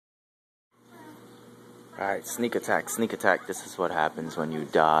Alright, sneak attack, sneak attack. This is what happens when you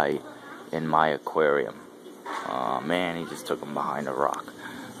die in my aquarium. Oh man, he just took him behind a rock.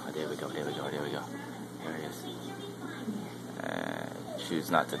 Oh, there we go, there we go, there we go. There he is.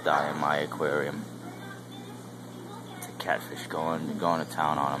 Choose not to die in my aquarium. It's a catfish going to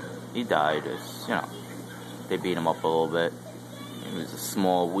town on him. He died. It's, they beat him up a little bit. He was a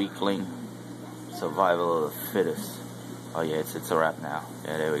small weakling. Survival of the fittest. Oh yeah, it's a wrap now.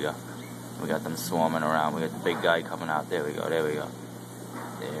 Yeah, there we go. We got them swarming around. We got the big guy coming out. There we go, there we go.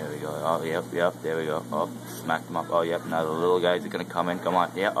 There we go. Oh, yep, there we go. Oh, smacked him up. Oh, yep, now the little guys are going to come in. Come on.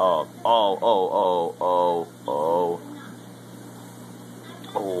 Yeah, oh.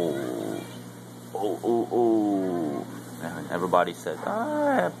 Everybody says,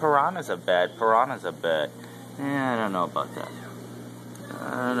 piranhas are bad. I don't know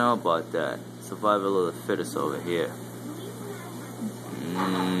about that. Survival of the fittest over here.